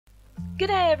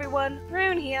G'day everyone,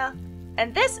 Rune here,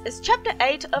 and this is Chapter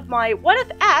 8 of my What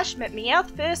If Ash Met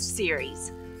Meowth First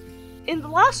series. In the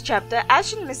last chapter,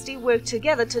 Ash and Misty worked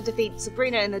together to defeat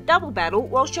Sabrina in a double battle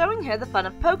while showing her the fun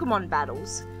of Pokemon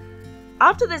battles.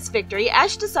 After this victory,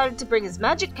 Ash decided to bring his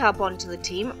Magikarp onto the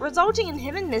team, resulting in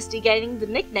him and Misty gaining the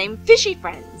nickname Fishy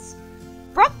Friends.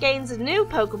 Brock gains a new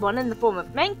Pokemon in the form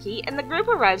of Mankey, and the group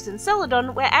arrives in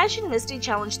Celadon where Ash and Misty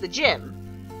challenge the gym.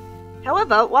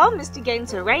 However, while Misty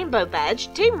gains her Rainbow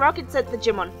Badge, Team Rocket set the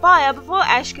gym on fire before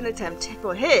Ash can attempt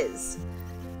for his.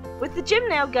 With the gym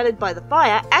now gutted by the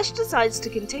fire, Ash decides to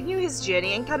continue his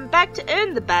journey and come back to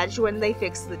earn the badge when they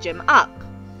fix the gym up.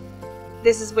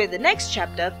 This is where the next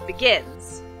chapter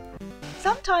begins.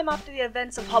 Sometime after the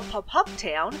events of Hop Hop Hop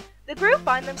Town, the group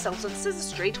find themselves on Scissor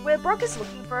Street where Brock is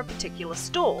looking for a particular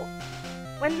store.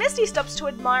 When Misty stops to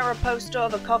admire a poster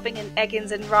of a Coughing and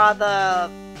Ekans in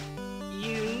rather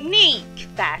unique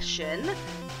fashion,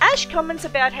 Ash comments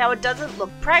about how it doesn't look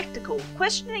practical,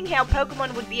 questioning how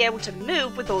Pokemon would be able to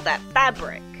move with all that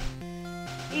fabric.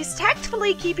 He's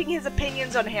tactfully keeping his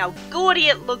opinions on how gaudy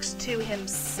it looks to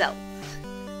himself.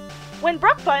 When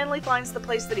Brock finally finds the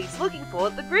place that he's looking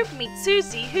for, the group meets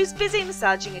Susie, who's busy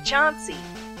massaging a Chansey.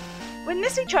 When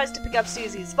Misty tries to pick up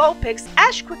Susie's Vulpix,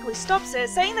 Ash quickly stops her,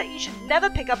 saying that you should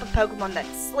never pick up a Pokemon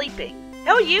that's sleeping.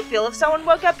 How would you feel if someone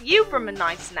woke up you from a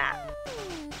nice nap?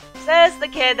 Says the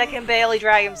kid that can barely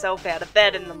drag himself out of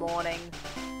bed in the morning.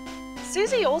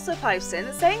 Susie also pipes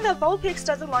in, saying that Vulpix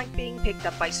doesn't like being picked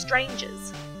up by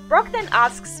strangers. Brock then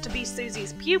asks to be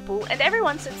Susie's pupil, and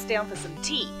everyone sits down for some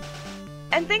tea.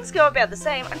 And things go about the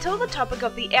same until the topic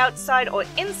of the outside or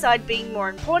inside being more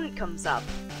important comes up.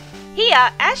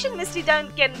 Here, Ash and Misty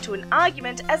don't get into an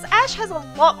argument, as Ash has a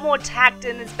lot more tact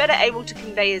and is better able to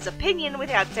convey his opinion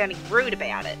without sounding rude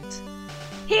about it.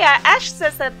 Here, Ash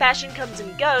says that fashion comes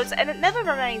and goes and it never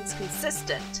remains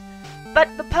consistent. But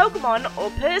the Pokemon or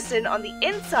person on the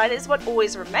inside is what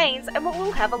always remains and what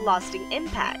will have a lasting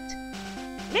impact.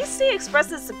 Misty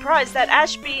expresses surprise that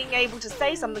Ash being able to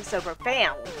say something so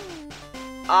profound.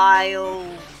 I'll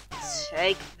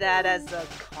take that as a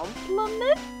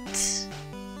compliment?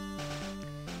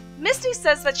 Misty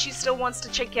says that she still wants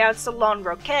to check out Salon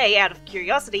Roquet out of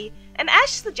curiosity, and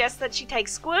Ash suggests that she take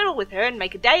Squirtle with her and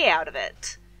make a day out of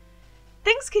it.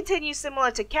 Things continue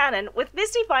similar to canon, with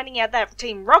Misty finding out that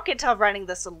Team Rocket are running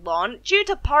the salon due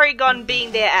to Porygon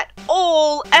being there at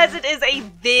all, as it is a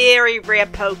very rare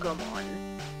Pokemon.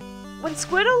 When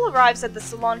Squirtle arrives at the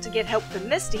salon to get help from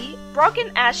Misty, Brock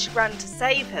and Ash run to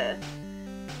save her.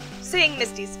 Seeing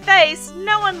Misty's face,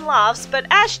 no one laughs, but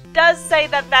Ash does say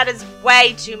that that is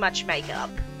way too much makeup.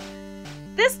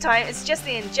 This time, it's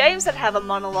Jessie and James that have a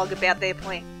monologue about their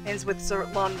plans with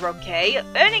Salon Roquet,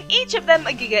 earning each of them a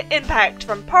Giga Impact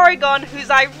from Porygon,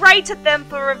 who's irate at them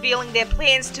for revealing their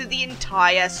plans to the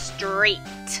entire street.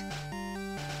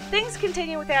 Things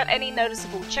continue without any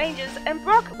noticeable changes, and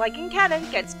Brock, like in canon,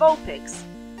 gets Vulpix.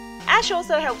 Ash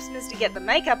also helps Misty get the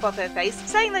makeup off her face,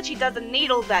 saying that she doesn't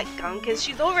need all that gunk as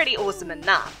she's already awesome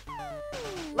enough.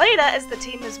 Later, as the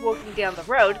team is walking down the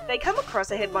road, they come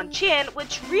across a Hitmonchan,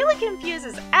 which really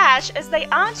confuses Ash as they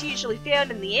aren't usually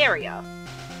found in the area.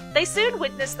 They soon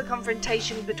witness the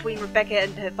confrontation between Rebecca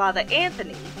and her father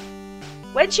Anthony.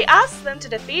 When she asks them to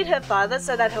defeat her father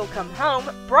so that he'll come home,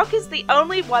 Brock is the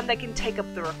only one that can take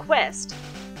up the request.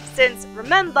 Since,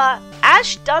 remember,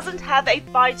 Ash doesn't have a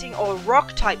fighting or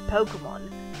rock-type Pokemon.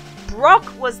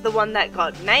 Brock was the one that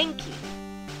got Mankey.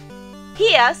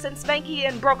 Here, since Mankey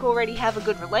and Brock already have a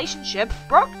good relationship,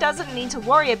 Brock doesn't need to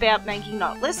worry about Mankey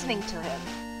not listening to him.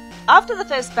 After the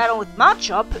first battle with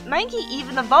Machop, Mankey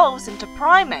even evolves into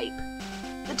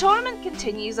Primeape. The tournament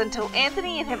continues until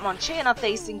Anthony and Hitmonchan are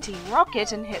facing Team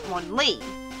Rocket and Hitmonlee.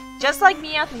 Just like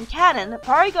Meowth and canon,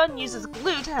 Porygon uses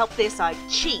glue to help their side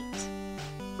cheat.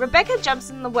 Rebecca jumps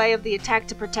in the way of the attack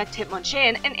to protect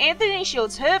Hitmonchan, and Anthony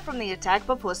shields her from the attack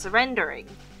before surrendering.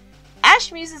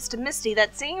 Ash muses to Misty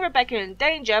that seeing Rebecca in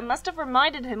danger must have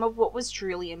reminded him of what was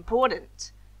truly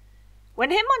important.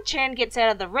 When Hitmonchan gets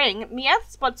out of the ring, Meowth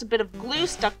spots a bit of glue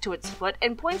stuck to its foot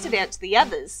and points it out to the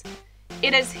others.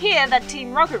 It is here that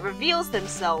Team Rocket reveals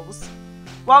themselves.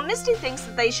 While Misty thinks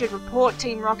that they should report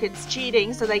Team Rocket's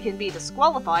cheating so they can be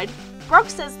disqualified, Brock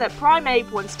says that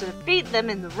Primeape wants to defeat them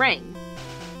in the ring.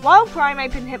 While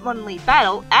Primeape and Hitmonlee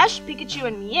battle, Ash, Pikachu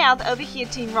and Meowth overhear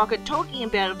Team Rocket talking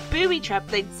about a booby trap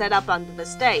they'd set up under the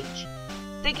stage.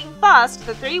 Thinking fast,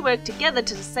 the three work together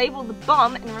to disable the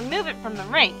bomb and remove it from the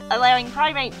ring, allowing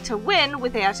Primeape to win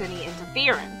without any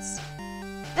interference.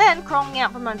 Then, crawling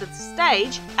out from under the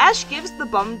stage, Ash gives the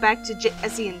bomb back to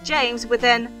Jessie and James with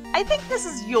an, "I think this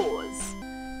is yours."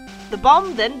 The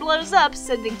bomb then blows up,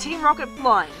 sending Team Rocket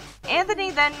flying.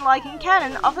 Anthony, then liking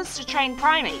Cannon, offers to train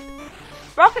Primeape.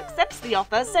 Brock accepts the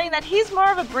offer, saying that he's more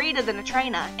of a breeder than a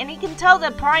trainer, and he can tell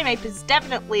that Primeape is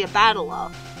definitely a battler,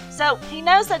 so he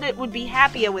knows that it would be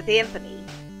happier with Anthony.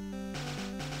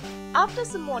 After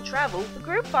some more travel, the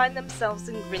group find themselves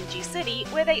in Gringy City,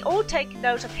 where they all take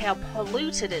note of how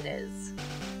polluted it is.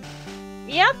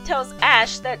 Meowth tells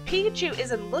Ash that Pikachu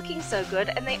isn't looking so good,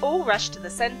 and they all rush to the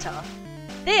center.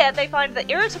 There, they find the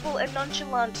irritable and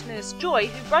nonchalant Nurse Joy,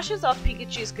 who brushes off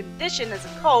Pikachu's condition as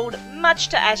a cold, much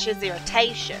to Ash's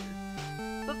irritation.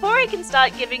 Before he can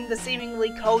start giving the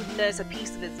seemingly cold nurse a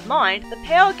piece of his mind, the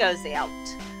power goes out.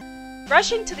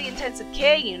 Rushing to the intensive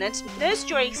care unit, Nurse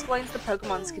Joy explains the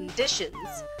Pokemon's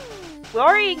conditions.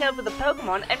 Worrying over the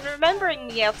Pokemon and remembering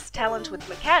Meowth's talent with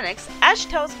mechanics, Ash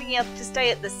tells Meowth to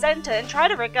stay at the center and try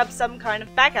to rig up some kind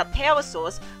of backup power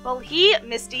source, while he,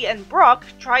 Misty, and Brock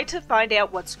try to find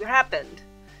out what's happened.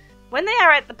 When they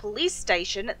are at the police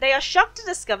station, they are shocked to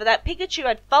discover that Pikachu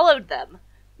had followed them.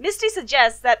 Misty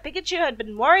suggests that Pikachu had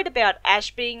been worried about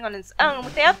Ash being on his own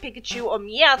without Pikachu or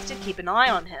Meowth to keep an eye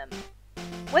on him.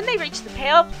 When they reach the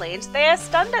power plant, they are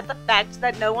stunned at the fact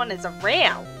that no one is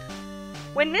around.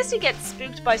 When Misty gets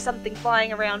spooked by something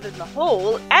flying around in the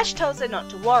hall, Ash tells her not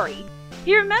to worry.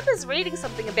 He remembers reading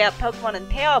something about Pokemon and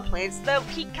power plants, though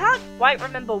he can't quite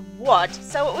remember what,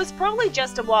 so it was probably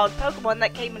just a wild Pokemon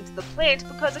that came into the plant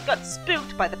because it got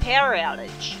spooked by the power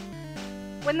outage.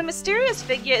 When the mysterious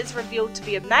figure is revealed to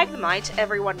be a Magnemite,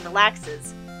 everyone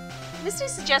relaxes. Misty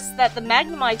suggests that the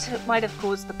Magnemite might have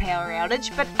caused the power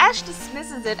outage, but Ash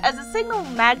dismisses it as a single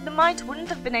Magnemite wouldn't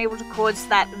have been able to cause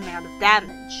that amount of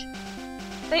damage.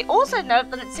 They also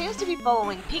note that it seems to be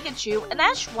following Pikachu, and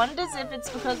Ash wonders if it's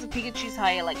because of Pikachu's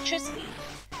high electricity.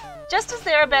 Just as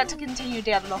they're about to continue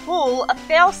down the hall, a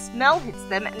foul smell hits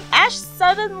them, and Ash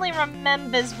suddenly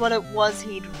remembers what it was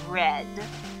he'd read.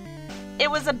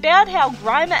 It was about how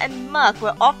Grimer and Muck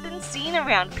were often seen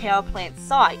around power plant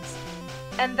sites,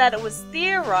 and that it was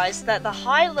theorized that the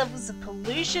high levels of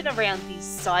pollution around these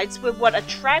sites were what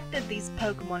attracted these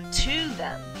Pokemon to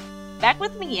them. Back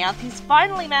with Meowth, he's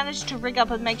finally managed to rig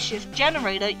up a makeshift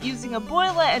generator using a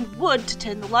boiler and wood to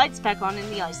turn the lights back on in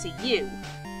the ICU.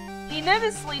 He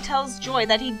nervously tells Joy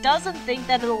that he doesn't think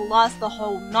that it'll last the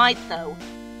whole night though.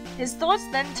 His thoughts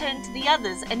then turn to the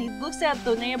others and he looks out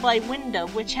the nearby window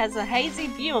which has a hazy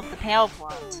view of the power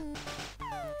plant.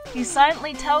 He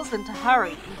silently tells them to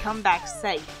hurry and come back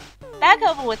safe. Back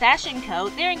over with Ash and Co,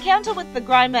 their encounter with the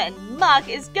Grimer and Muck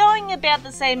is going about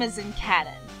the same as in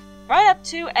Canon. Right up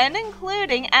to and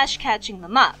including Ash catching the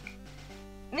Muck.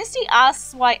 Misty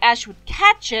asks why Ash would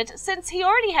catch it since he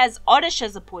already has Oddish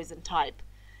as a poison type,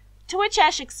 to which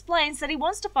Ash explains that he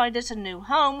wants to find it a new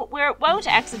home where it won't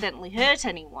accidentally hurt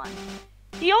anyone.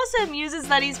 He also muses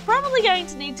that he's probably going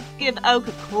to need to give Oak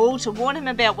a call to warn him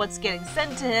about what's getting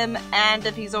sent to him, and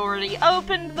if he's already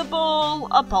opened the ball,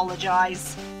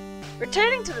 apologize.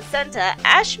 Returning to the center,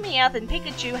 Ash, Meowth and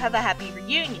Pikachu have a happy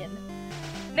reunion.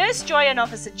 Nurse Joy and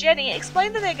Officer Jenny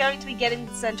explain that they're going to be getting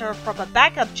the center a proper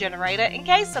backup generator in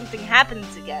case something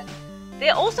happens again.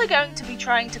 They're also going to be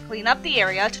trying to clean up the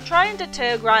area to try and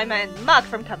deter Grimer and Muck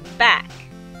from coming back.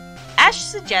 Ash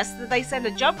suggests that they send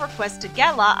a job request to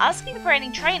Galar asking for any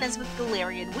trainers with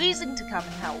Galarian Wheezing to come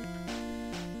and help.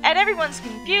 At everyone's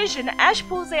confusion, Ash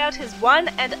pulls out his one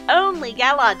and only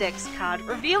Galar Dex card,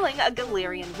 revealing a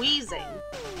Galarian Wheezing.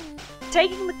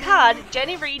 Taking the card,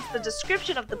 Jenny reads the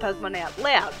description of the Pokemon out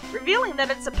loud, revealing that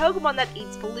it's a Pokemon that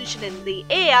eats pollution in the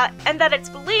air, and that it's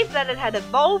believed that it had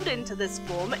evolved into this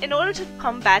form in order to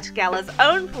combat Galar's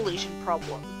own pollution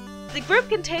problem. The group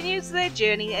continues their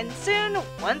journey and soon,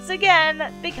 once again,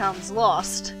 becomes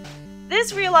lost.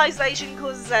 This realization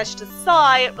causes Ash to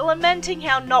sigh, lamenting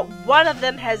how not one of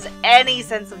them has any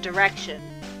sense of direction.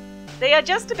 They are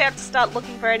just about to start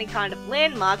looking for any kind of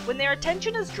landmark when their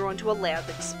attention is drawn to a loud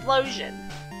explosion.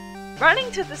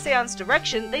 Running to the sound's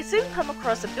direction, they soon come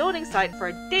across a building site for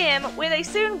a dam where they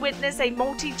soon witness a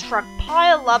multi-truck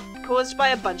pile-up caused by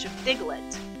a bunch of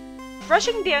Diglett.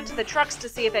 Rushing down to the trucks to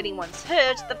see if anyone's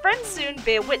hurt, the friends soon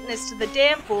bear witness to the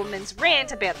dam foreman's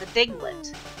rant about the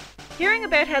Diglett. Hearing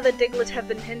about how the Diglett have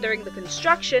been hindering the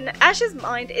construction, Ash's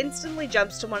mind instantly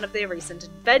jumps to one of their recent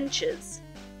adventures.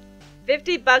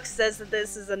 $50 says that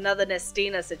this is another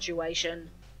Nestina situation.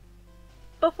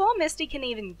 Before Misty can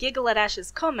even giggle at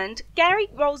Ash's comment, Gary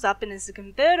rolls up in his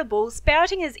convertible,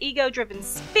 spouting his ego-driven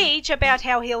speech about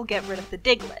how he'll get rid of the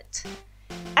Diglett.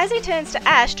 As he turns to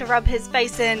Ash to rub his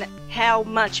face in how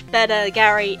much better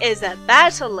Gary is at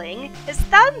battling, his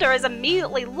thunder is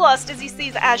immediately lost as he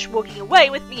sees Ash walking away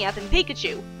with Meowth and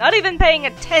Pikachu, not even paying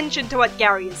attention to what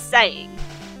Gary is saying.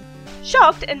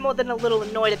 Shocked and more than a little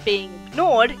annoyed at being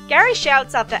ignored, Gary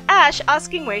shouts after Ash,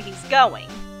 asking where he's going.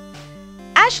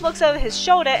 Ash looks over his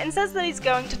shoulder and says that he's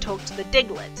going to talk to the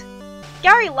Diglett.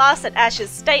 Gary laughs at Ash's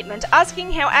statement,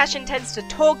 asking how Ash intends to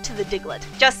talk to the Diglett.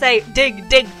 Just say, dig,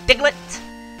 dig, Diglett!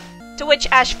 To which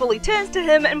Ash fully turns to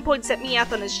him and points at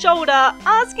Meowth on his shoulder,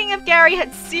 asking if Gary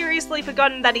had seriously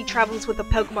forgotten that he travels with a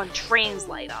Pokemon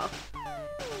translator.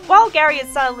 While Gary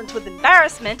is silent with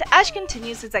embarrassment, Ash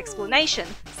continues his explanation,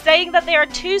 stating that there are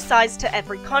two sides to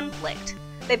every conflict.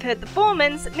 They've heard the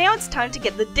Foreman's, now it's time to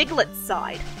get the Diglett's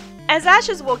side. As Ash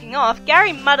is walking off,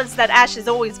 Gary mutters that Ash has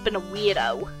always been a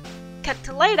weirdo. Cut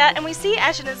to later, and we see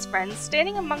Ash and his friends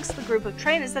standing amongst the group of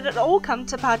trainers that had all come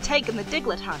to partake in the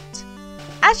Diglett hunt.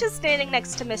 Ash is standing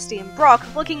next to Misty and Brock,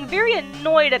 looking very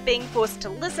annoyed at being forced to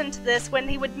listen to this when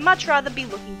he would much rather be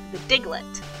looking for the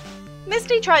Diglett.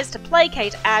 Misty tries to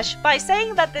placate Ash by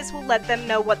saying that this will let them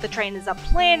know what the trainers are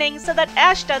planning so that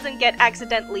Ash doesn't get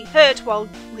accidentally hurt while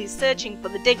he's searching for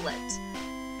the Diglett.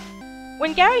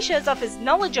 When Gary shows off his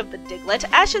knowledge of the Diglett,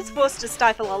 Ash is forced to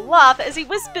stifle a laugh as he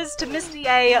whispers to Misty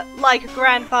a like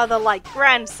grandfather like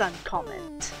grandson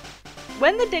comment.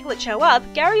 When the Diglett show up,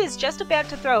 Gary is just about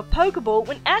to throw a Pokeball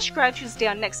when Ash crouches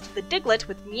down next to the Diglett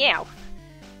with Meowth.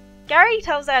 Gary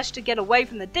tells Ash to get away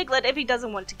from the Diglett if he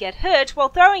doesn't want to get hurt while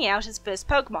throwing out his first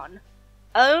Pokemon,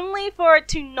 only for it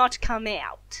to not come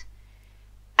out.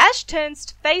 Ash turns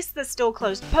to face the still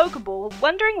closed Pokeball,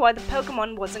 wondering why the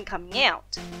Pokemon wasn't coming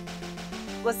out.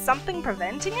 Was something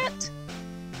preventing it?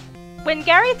 When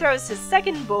Gary throws his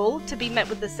second ball, to be met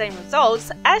with the same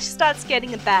results, Ash starts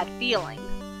getting a bad feeling.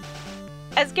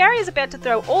 As Gary is about to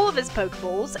throw all of his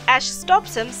Pokeballs, Ash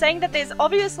stops him, saying that there's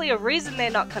obviously a reason they're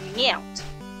not coming out.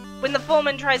 When the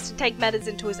Foreman tries to take matters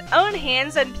into his own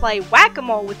hands and play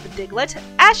whack-a-mole with the Diglett,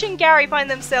 Ash and Gary find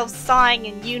themselves sighing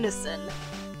in unison.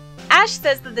 Ash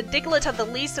says that the Diglett are the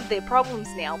least of their problems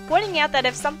now, pointing out that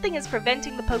if something is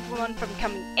preventing the Pokemon from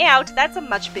coming out, that's a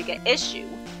much bigger issue.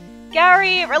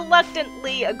 Gary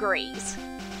reluctantly agrees,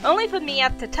 only for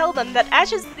Meowth to tell them that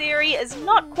Ash's theory is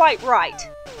not quite right.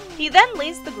 He then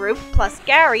leads the group, plus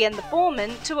Gary and the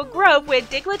Foreman, to a grove where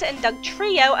Diglett and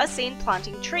Dugtrio are seen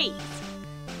planting trees.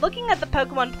 Looking at the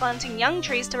Pokemon planting young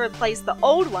trees to replace the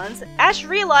old ones, Ash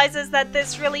realizes that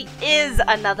this really is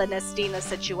another Nestina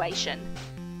situation.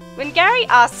 When Gary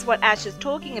asks what Ash is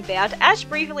talking about, Ash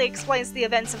briefly explains the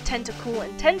events of Tentacool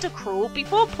and Tentacruel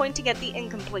before pointing at the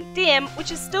incomplete dam,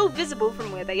 which is still visible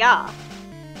from where they are.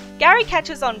 Gary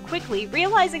catches on quickly,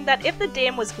 realizing that if the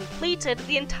dam was completed,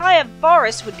 the entire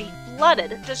forest would be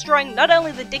flooded, destroying not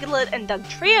only the Diglett and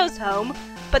Dugtrio's home,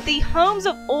 but the homes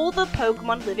of all the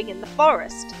Pokemon living in the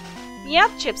forest.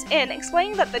 Meowth chips in,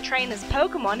 explaining that the trainer's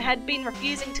Pokemon had been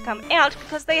refusing to come out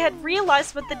because they had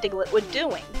realized what the Diglett were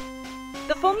doing.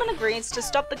 The Foreman agrees to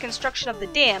stop the construction of the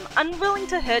dam, unwilling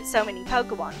to hurt so many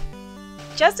Pokemon.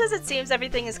 Just as it seems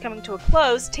everything is coming to a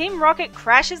close, Team Rocket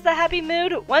crashes the happy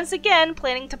mood, once again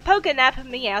planning to Pokenap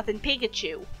Meowth and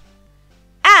Pikachu.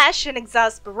 Ash, in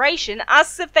exasperation,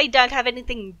 asks if they don't have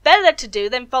anything better to do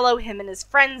than follow him and his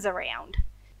friends around.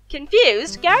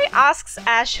 Confused, Gary asks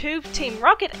Ash who Team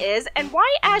Rocket is and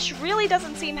why Ash really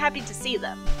doesn't seem happy to see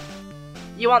them.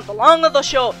 You want the long or the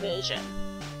short version?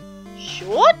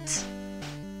 Short?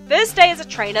 First day as a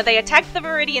trainer, they attacked the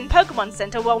Viridian Pokemon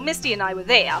Center while Misty and I were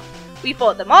there. We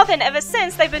fought them off, and ever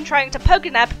since they've been trying to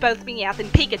Pokenap both Meowth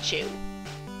and Pikachu.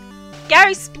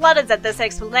 Gary splutters at this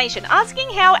explanation, asking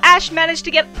how Ash managed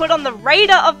to get put on the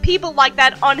radar of people like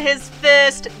that on his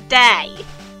first day.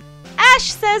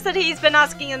 Ash says that he's been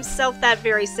asking himself that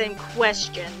very same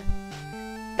question.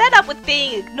 Fed up with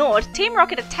being ignored, Team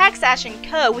Rocket attacks Ash and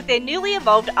Co. with their newly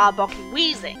evolved Arbok and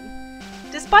Weezing.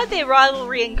 Despite their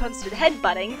rivalry and constant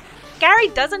headbutting, Gary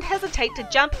doesn't hesitate to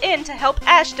jump in to help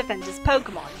Ash defend his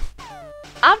Pokemon.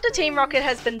 After Team Rocket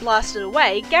has been blasted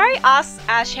away, Gary asks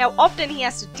Ash how often he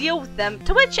has to deal with them,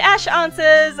 to which Ash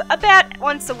answers about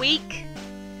once a week.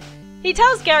 He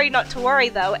tells Gary not to worry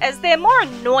though, as they're more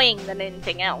annoying than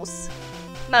anything else.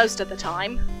 Most of the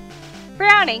time.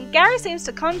 Frowning, Gary seems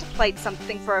to contemplate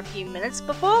something for a few minutes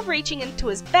before reaching into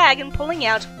his bag and pulling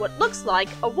out what looks like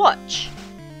a watch.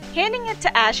 Handing it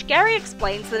to Ash, Gary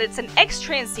explains that it's an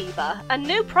X-Transceiver, a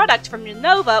new product from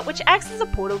Unova which acts as a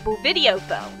portable video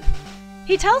phone.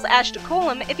 He tells Ash to call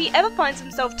him if he ever finds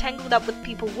himself tangled up with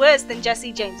people worse than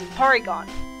Jesse, James, and Porygon.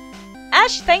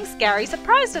 Ash thanks Gary,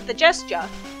 surprised at the gesture.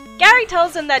 Gary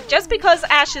tells him that just because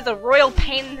Ash is a royal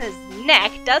pain in his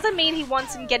neck doesn't mean he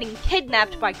wants him getting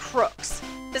kidnapped by crooks.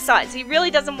 Besides, he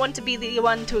really doesn't want to be the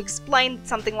one to explain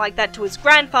something like that to his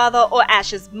grandfather or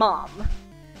Ash's mom.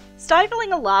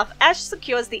 Stifling a laugh, Ash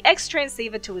secures the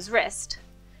X-Transceiver to his wrist.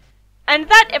 And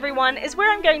that, everyone, is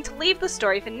where I'm going to leave the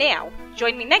story for now.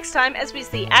 Join me next time as we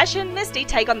see Ash and Misty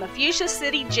take on the Fuchsia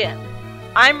City Gym.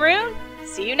 I'm Rune,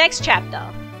 see you next chapter.